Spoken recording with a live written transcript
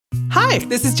Hi,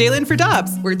 this is Jalen for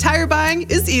Dobbs, where tire buying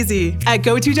is easy. At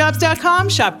GoToDobbs.com,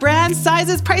 shop brands,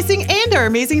 sizes, pricing, and our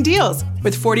amazing deals.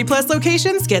 With 40-plus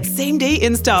locations, get same-day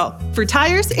install. For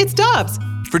tires, it's Dobbs.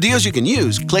 For deals you can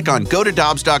use, click on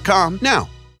GoToDobbs.com now.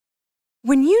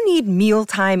 When you need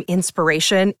mealtime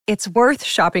inspiration, it's worth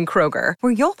shopping Kroger,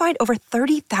 where you'll find over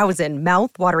 30,000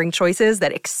 mouth-watering choices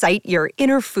that excite your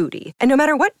inner foodie. And no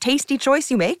matter what tasty choice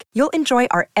you make, you'll enjoy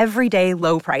our everyday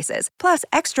low prices, plus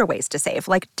extra ways to save,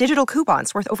 like digital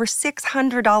coupons worth over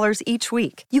 $600 each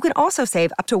week. You can also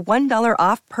save up to $1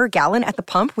 off per gallon at the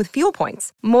pump with fuel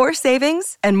points. More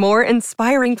savings and more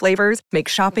inspiring flavors make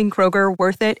shopping Kroger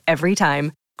worth it every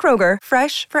time. Kroger,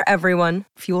 fresh for everyone.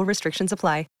 Fuel restrictions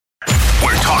apply.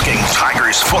 We're talking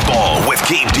Tigers football with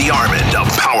Gabe DeArmond of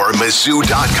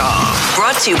PowerMizzou.com.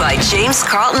 Brought to you by James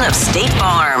Carlton of State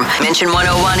Farm. Mention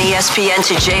 101 ESPN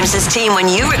to James's team when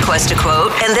you request a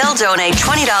quote, and they'll donate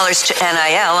 $20 to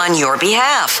NIL on your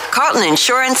behalf.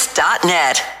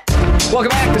 CarltonInsurance.net.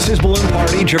 Welcome back. This is Balloon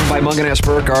Party, driven by Mungan S.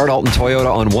 Burkhardt, Alton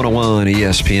Toyota on 101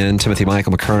 ESPN. Timothy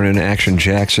Michael McKernan, Action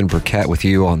Jackson Burkett with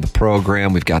you on the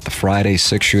program. We've got the Friday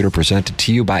six-shooter presented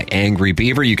to you by Angry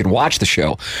Beaver. You can watch the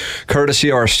show courtesy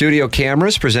of our studio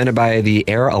cameras, presented by the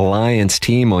Air Alliance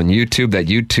team on YouTube. That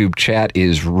YouTube chat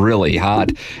is really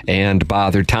hot and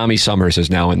bothered. Tommy Summers is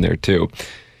now in there, too.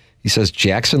 He says,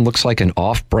 Jackson looks like an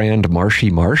off-brand Marshy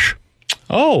Marsh.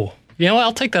 Oh, you know what?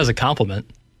 I'll take that as a compliment.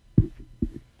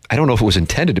 I don't know if it was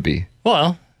intended to be.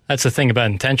 Well, that's the thing about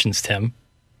intentions, Tim.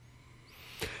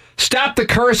 Stop the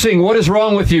cursing. What is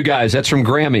wrong with you guys? That's from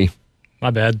Grammy.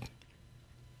 My bad.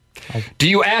 Do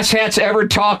you asshats ever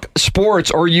talk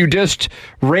sports, or you just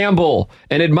ramble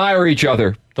and admire each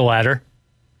other? The latter.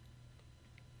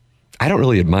 I don't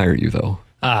really admire you, though.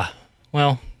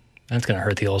 Well, that's going to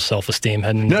hurt the old self-esteem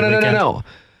heading into the weekend. No.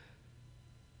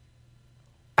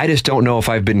 I just don't know if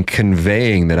I've been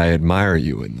conveying that I admire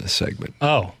you in this segment.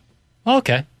 Oh,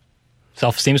 okay.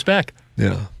 Self-esteem's back.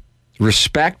 Yeah.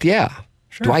 Respect, yeah.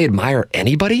 Sure. Do I admire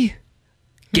anybody?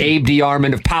 Gabe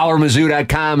DeArmond of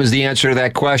PowerMizzou.com is the answer to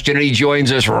that question, and he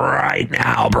joins us right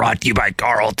now, brought to you by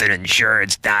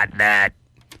CarltonInsurance.net.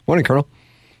 Morning, Colonel.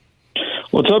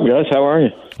 What's up, guys? How are you?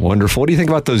 Wonderful. What do you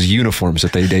think about those uniforms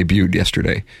that they debuted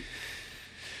yesterday?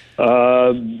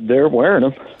 They're wearing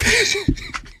them.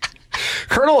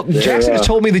 Colonel, Jackson has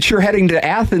told me that you're heading to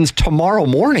Athens tomorrow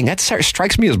morning. That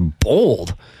strikes me as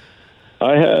bold.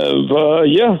 I have,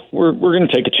 we're going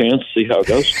to take a chance, see how it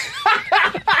goes.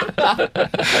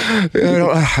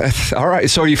 All right.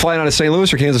 So are you flying out of St.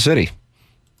 Louis or Kansas City?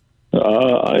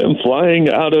 I am flying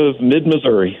out of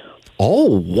mid-Missouri.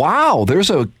 Oh, wow. There's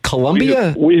a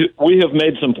Columbia. We have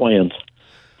made some plans.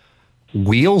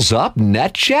 Wheels up,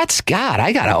 net jets? God,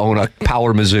 I got to own a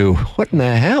Power Mizzou. What in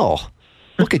the hell?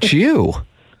 Look at you.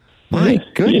 My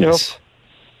goodness.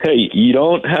 Hey, you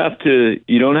don't have to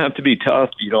be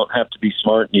tough, you don't have to be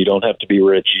smart, and you don't have to be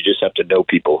rich. You just have to know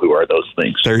people who are those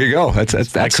things. There you go. That's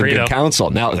a good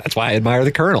counsel. Now, that's why I admire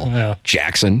the Colonel. Yeah.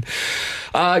 Jackson.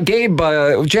 Gabe,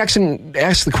 Jackson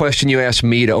asked the question you asked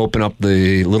me to open up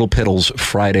the Little Piddles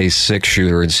Friday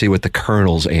six-shooter and see what the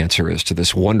Colonel's answer is to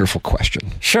this wonderful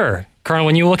question. Sure. Colonel,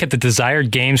 when you look at the desired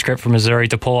game script for Missouri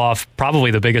to pull off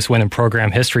probably the biggest win in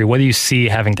program history, what do you see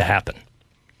having to happen?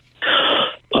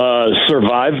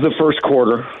 Survive the first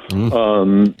quarter.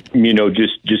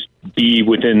 Just be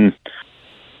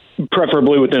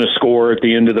preferably within a score at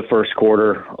the end of the first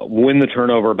quarter. Win the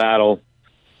turnover battle,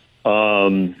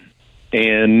 and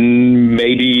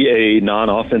maybe a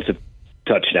non-offensive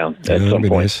touchdown at some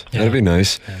point. Nice. Yeah. That'd be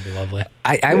nice. That'd be lovely.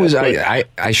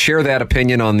 I share that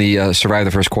opinion on the survive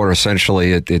the first quarter.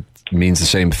 Essentially, it means the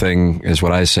same thing as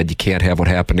what I said. You can't have what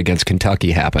happened against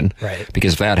Kentucky happen. Right.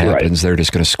 Because if that happens, they're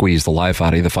just going to squeeze the life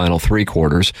out of you the final three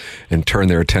quarters and turn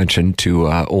their attention to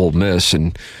Ole Miss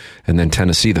and then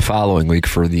Tennessee the following week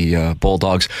for the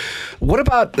Bulldogs. What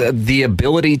about the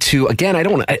ability to, again, I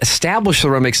don't want to establish the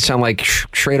run, makes it sound like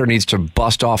Schrader needs to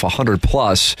bust off 100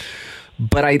 plus.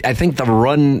 But I think the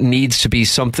run needs to be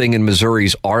something in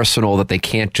Missouri's arsenal that they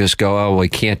can't just go, oh, we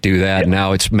can't do that. Yeah.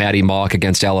 Now it's Matty Mock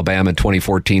against Alabama in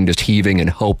 2014, just heaving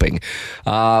and hoping.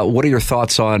 What are your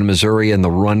thoughts on Missouri and the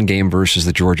run game versus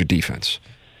the Georgia defense?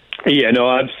 Yeah, no,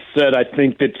 I've said I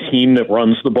think the team that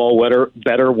runs the ball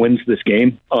better wins this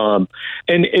game. And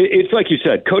it's like you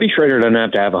said, Cody Schrader doesn't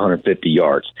have to have 150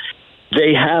 yards.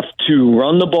 they have to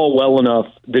run the ball well enough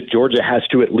that Georgia has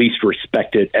to at least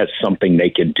respect it as something they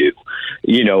can do.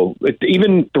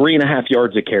 Even 3.5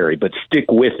 yards a carry, but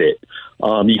stick with it.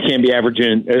 You can't be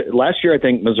averaging. Last year, I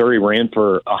think Missouri ran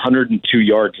for 102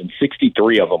 yards, and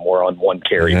 63 of them were on one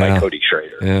carry by Cody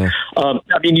Schrader. Yeah.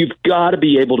 You've got to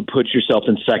be able to put yourself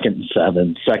in 2nd and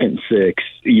 7, 2nd and 6,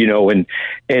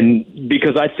 and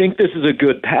because I think this is a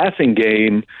good passing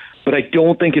game, but I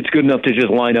don't think it's good enough to just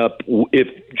line up if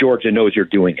Georgia knows you're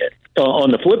doing it.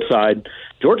 On the flip side,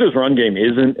 Georgia's run game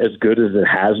isn't as good as it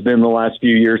has been the last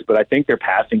few years, but I think their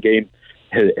passing game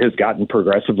has gotten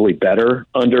progressively better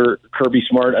under Kirby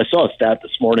Smart. I saw a stat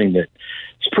this morning that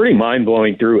it's pretty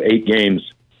mind-blowing through 8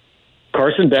 games.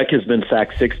 Carson Beck has been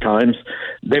sacked 6 times.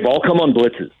 They've all come on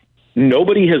blitzes.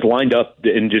 Nobody has lined up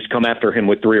and just come after him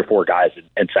with 3 or 4 guys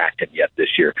and sacked him yet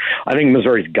this year. I think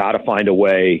Missouri's got to find a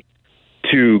way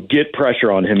to get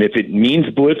pressure on him. If it means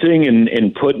blitzing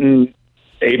and putting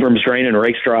Abrams, Drain, and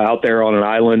Rakestraw out there on an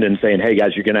island and saying, hey,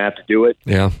 guys, you're going to have to do it,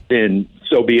 then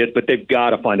so be it. But they've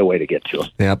got to find a way to get to him.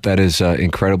 Yep, that is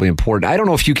incredibly important. I don't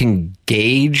know if you can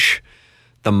gauge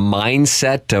the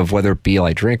mindset of whether it be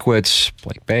like Drinkwitz,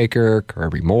 Blake Baker,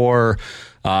 Kirby Moore,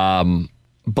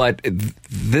 but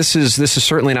this is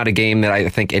certainly not a game that I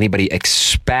think anybody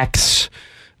expects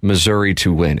Missouri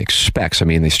to win. Expects. I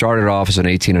mean, they started off as an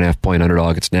 18.5-point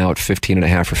underdog. It's now at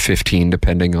 15.5 or 15,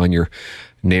 depending on your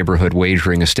neighborhood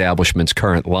wagering establishment's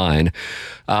current line.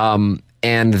 And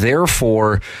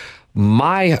therefore,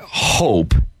 my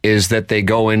hope is that they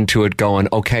go into it going,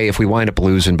 okay, if we wind up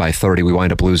losing by 30, we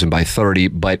wind up losing by 30,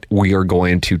 but we are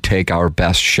going to take our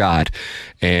best shot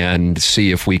and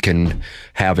see if we can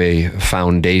have a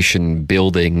foundation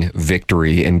building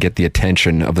victory and get the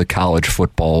attention of the college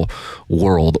football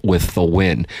world with the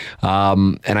win.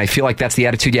 And I feel like that's the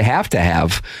attitude you have to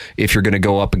have if you're going to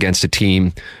go up against a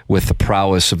team with the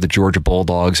prowess of the Georgia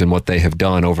Bulldogs and what they have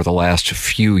done over the last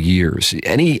few years.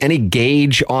 Any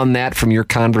gauge on that from your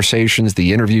conversations,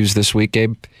 the interviews this week,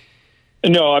 Gabe?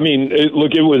 No, I mean, it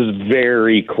was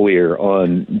very clear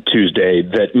on Tuesday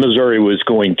that Missouri was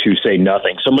going to say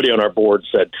nothing. Somebody on our board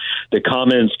said the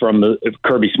comments from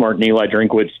Kirby Smart and Eli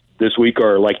Drinkwitz this week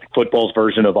are like football's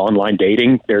version of online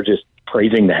dating. They're just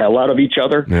praising the hell out of each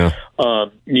other. Yeah. I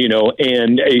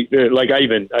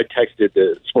texted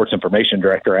the sports information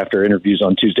director after interviews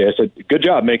on Tuesday. I said, good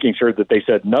job making sure that they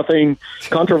said nothing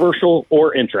controversial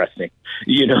or interesting,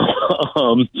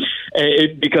 because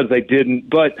they didn't.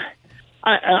 But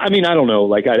I mean, I don't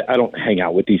know. I don't hang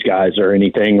out with these guys or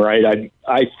anything, right?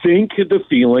 I think the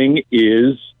feeling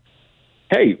is,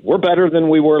 hey, we're better than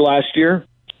we were last year.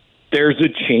 There's a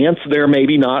chance they're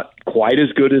maybe not quite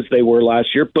as good as they were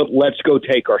last year, but let's go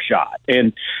take our shot.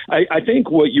 And I think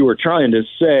what you were trying to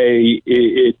say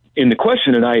in the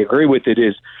question, and I agree with it,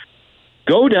 is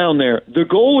go down there. The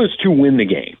goal is to win the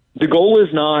game. The goal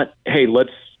is not, hey,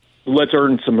 let's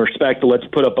earn some respect. Let's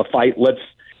put up a fight. Let's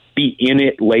be in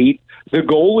it late. The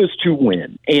goal is to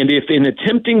win. And if in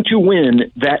attempting to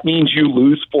win, that means you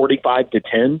lose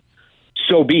 45-10,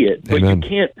 so be it. But you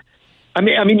can't. I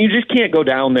mean, you just can't go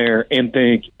down there and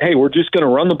think, hey, we're just going to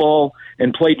run the ball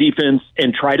and play defense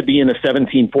and try to be in a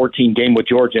 17-14 game with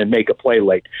Georgia and make a play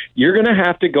late. You're going to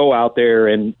have to go out there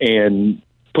and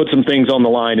put some things on the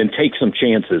line and take some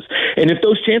chances. And if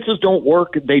those chances don't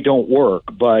work, they don't work.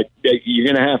 But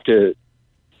you're going to have to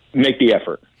make the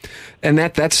effort. And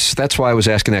that's why I was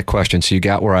asking that question. So you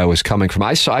got where I was coming from.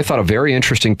 I thought a very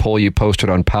interesting poll you posted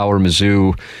on Power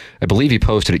Mizzou. I believe you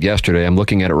posted it yesterday. I'm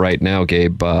looking at it right now,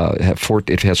 Gabe.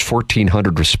 It has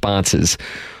 1,400 responses.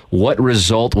 What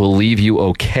result will leave you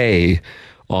okay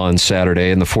on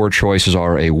Saturday? And the 4 choices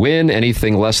are a win.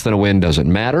 Anything less than a win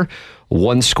doesn't matter.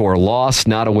 1-score loss,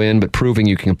 not a win, but proving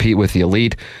you can compete with the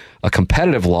elite. A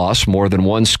competitive loss, more than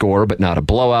 1 score, but not a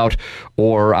blowout.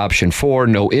 Or option 4,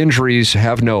 no injuries,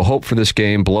 have no hope for this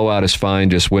game. Blowout is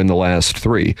fine, just win the last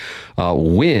 3.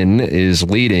 Win is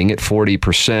leading at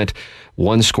 40%.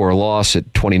 1-score loss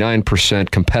at 29%,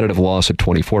 competitive loss at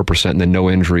 24%, and then no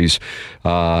injuries,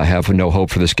 have no hope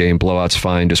for this game. Blowout's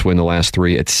fine, just win the last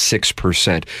 3 at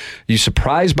 6%. You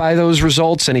surprised by those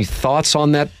results? Any thoughts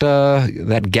on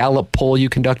that Gallup poll you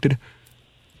conducted?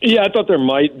 Yeah, I thought it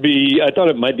might be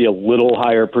a little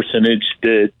higher percentage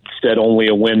that said only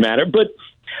a win mattered. But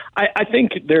I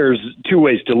think there's 2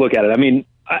 ways to look at it. I mean,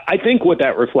 I think what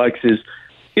that reflects is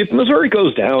if Missouri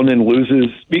goes down and loses,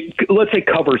 let's say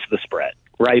covers the spread,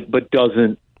 right, but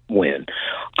doesn't win,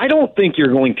 I don't think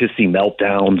you're going to see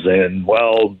meltdowns and,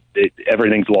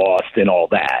 everything's lost and all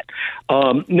that.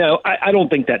 No, I don't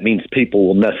think that means people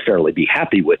will necessarily be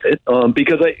happy with it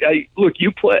because, look,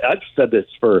 you play. I've said this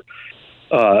for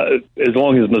as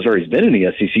long as Missouri's been in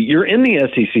the SEC. You're in the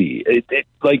SEC.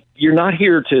 Like, you're not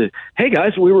here to, hey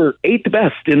guys, we were 8th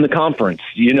best in the conference.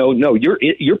 No,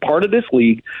 you're part of this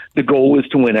league. The goal is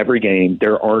to win every game.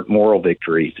 There aren't moral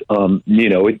victories.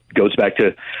 It goes back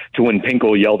to when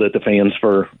Pinkel yelled at the fans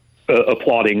for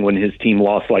applauding when his team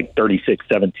lost like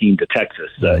 36-17 to Texas.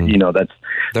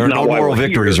 There are no moral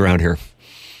victories around here.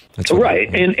 That's right.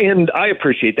 And I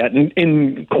appreciate that.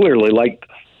 And clearly, like,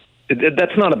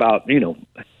 that's not about,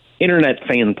 internet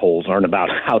fan polls aren't about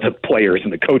how the players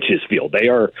and the coaches feel. They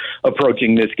are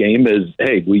approaching this game as,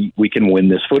 hey, we can win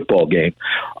this football game.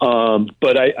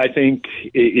 But I think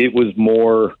it was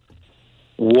more,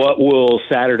 what will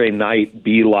Saturday night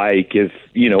be like if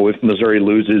Missouri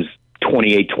loses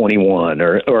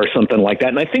 28-21 or something like that.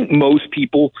 And I think most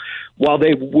people, while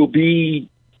they will be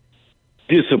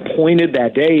disappointed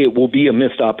that day, it will be a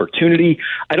missed opportunity.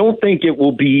 I don't think it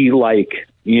will be like,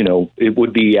 it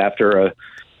would be after a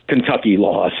Kentucky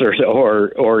loss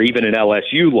or even an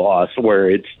LSU loss where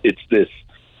it's this,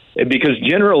 because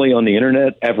generally on the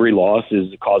internet, every loss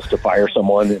is a cause to fire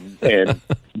someone and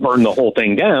burn the whole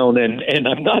thing down. And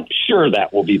I'm not sure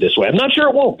that will be this way. I'm not sure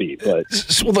it won't be. But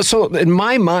so in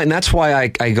my mind, that's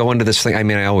why I go into this thing. I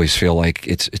mean, I always feel like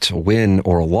it's a win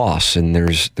or a loss, and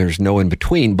there's no in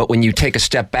between. But when you take a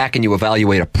step back and you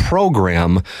evaluate a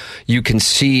program, you can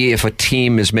see if a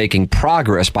team is making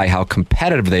progress by how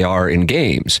competitive they are in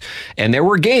games. And there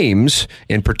were games,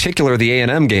 in particular the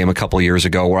A&M game a couple of years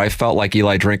ago, where I felt like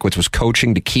Eli Drinkwitz was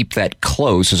coaching to keep that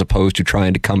close as opposed to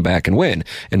trying to come back and win.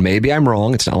 And maybe I'm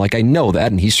wrong. It's not like I know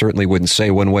that, and he certainly wouldn't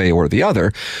say one way or the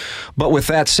other. But with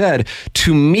that said,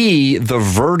 to me, the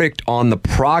verdict on the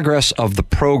progress of the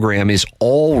program is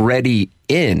already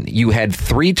in. You had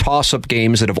 3 toss-up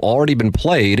games that have already been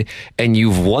played, and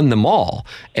you've won them all.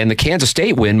 And the Kansas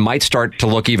State win might start to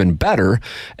look even better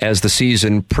as the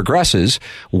season progresses,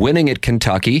 winning at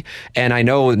Kentucky. And I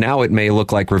know now it may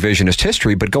look like revisionist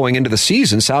history, but going into the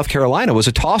season, South Carolina was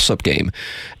a toss-up game.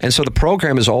 And so the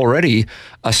program has already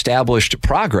established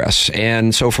progress.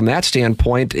 And so from that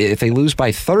standpoint, if they lose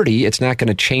by 30, it's not going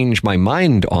to change my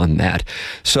mind on that.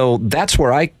 So that's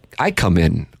where I come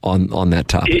in on that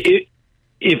topic.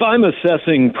 If I'm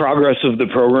assessing progress of the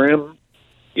program,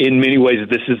 in many ways,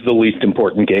 this is the least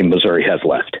important game Missouri has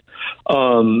left.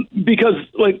 Because,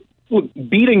 look,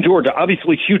 beating Georgia,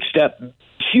 obviously huge step,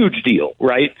 huge deal,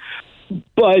 right?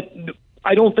 But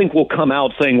I don't think we'll come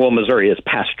out saying, well, Missouri has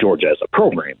passed Georgia as a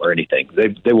program or anything.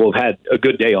 They will have had a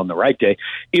good day on the right day.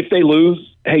 If they lose,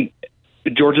 hey,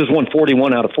 Georgia's won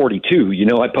 41 out of 42.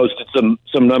 I posted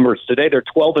some numbers today. They're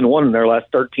 12-1 in their last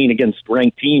 13 against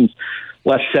ranked teams.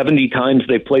 Last 70 times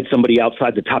they've played somebody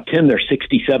outside the top 10, they're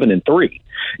 67-3.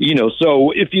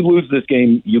 So if you lose this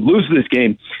game, you lose this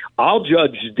game. I'll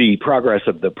judge the progress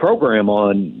of the program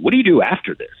on, what do you do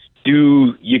after this?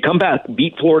 Do you come back,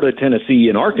 beat Florida, Tennessee,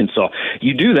 and Arkansas?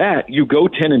 You do that, you go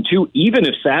 10-2, even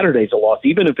if Saturday's a loss,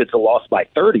 even if it's a loss by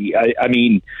 30. I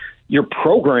mean, your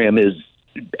program is,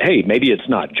 hey, maybe it's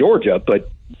not Georgia, but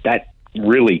that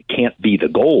really can't be the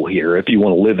goal here if you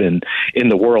want to live in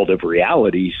the world of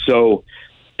reality. So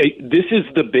this is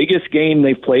the biggest game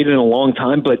they've played in a long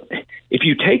time. But if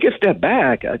you take a step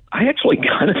back, I actually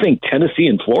kind of think Tennessee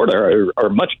and Florida are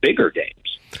much bigger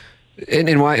games.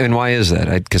 And why is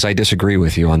that? Because I disagree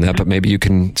with you on that, but maybe you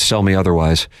can sell me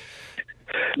otherwise.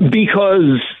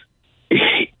 Because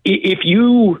if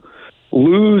you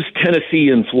lose Tennessee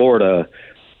and Florida,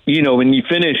 when you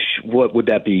finish, what would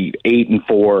that be,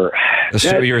 8-4?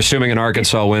 You're assuming an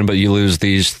Arkansas win, but you lose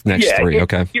these next 3.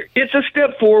 Okay, it's a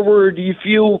step forward. You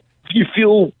feel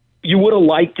you would have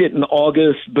liked it in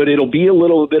August, but it'll be a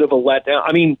little bit of a letdown.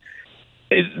 I mean,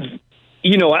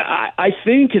 I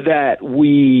think that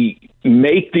we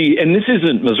make and this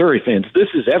isn't Missouri fans, this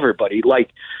is everybody. Like,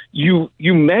 you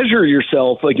measure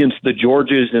yourself against the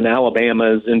Georgias and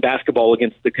Alabamas, and basketball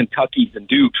against the Kentuckys and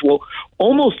Dukes. Well,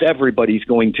 almost everybody's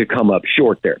going to come up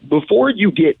short there. Before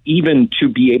you get even to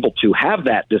be able to have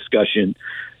that discussion,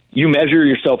 you measure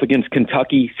yourself against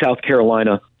Kentucky, South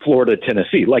Carolina, Florida,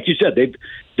 Tennessee. Like you said,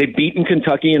 they've beaten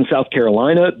Kentucky and South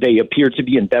Carolina. They appear to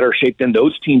be in better shape than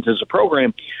those teams as a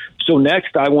program. So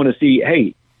next, I want to see,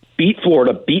 hey, beat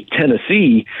Florida, beat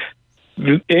Tennessee.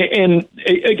 And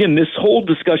again, this whole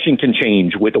discussion can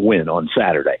change with a win on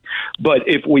Saturday. But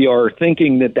if we are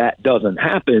thinking that doesn't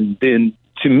happen, then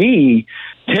to me,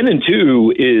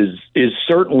 10-2 is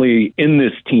certainly in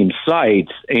this team's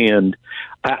sights. And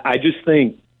I just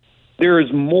think there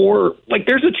is more, like,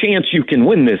 there's a chance you can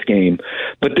win this game,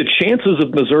 but the chances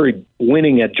of Missouri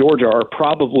winning at Georgia are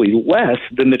probably less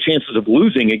than the chances of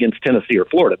losing against Tennessee or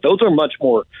Florida. Those are much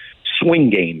more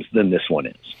swing games than this one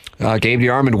is. Gabe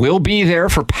DeArmond will be there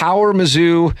for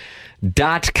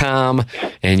PowerMizzou.com,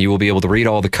 and you will be able to read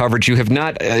all the coverage. You have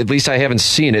not, at least I haven't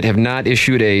seen it, have not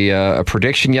issued a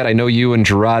prediction yet. I know you and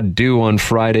Gerard do on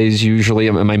Fridays usually.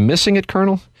 Am I missing it,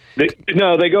 Colonel?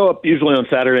 No, they go up usually on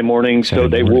Saturday morning, so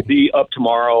they will be up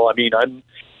tomorrow. I mean,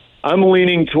 I'm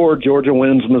leaning toward Georgia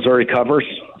wins, Missouri covers.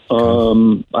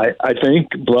 I think,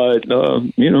 but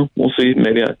we'll see.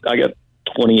 Maybe I got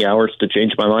 20 hours to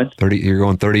change my mind. You're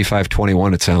going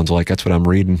 35-21. It sounds like that's what I'm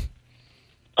reading.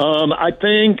 I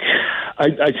think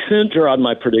I sent Gerard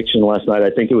my prediction last night. I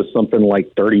think it was something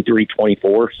like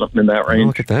 33-24, something in that range. Oh,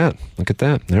 look at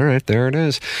that. All right, there it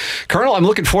is. Colonel, I'm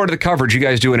looking forward to the coverage. You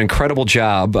guys do an incredible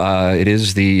job. It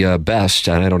is the best,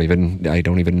 and I don't even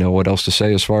know what else to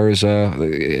say as far as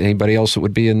anybody else that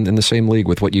would be in the same league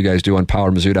with what you guys do on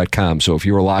PowerMizzou.com. So if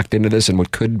you were locked into this and what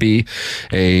could be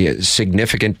a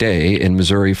significant day in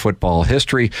Missouri football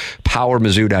history,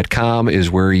 PowerMizzou.com is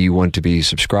where you want to be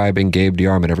subscribing. Gabe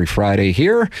DeArmond every Friday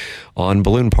here on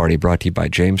Balloon Party, brought to you by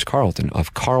James Carlton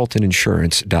of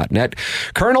CarltonInsurance.net.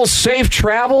 Colonel, safe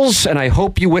travels, and I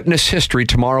hope you witness history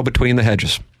tomorrow between the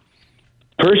hedges.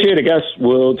 Appreciate it, guys.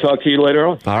 We'll talk to you later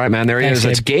on. All right, man. There he is.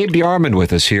 That's Gabe DeArmond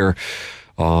with us here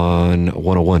on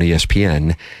 101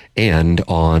 ESPN and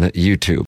on YouTube.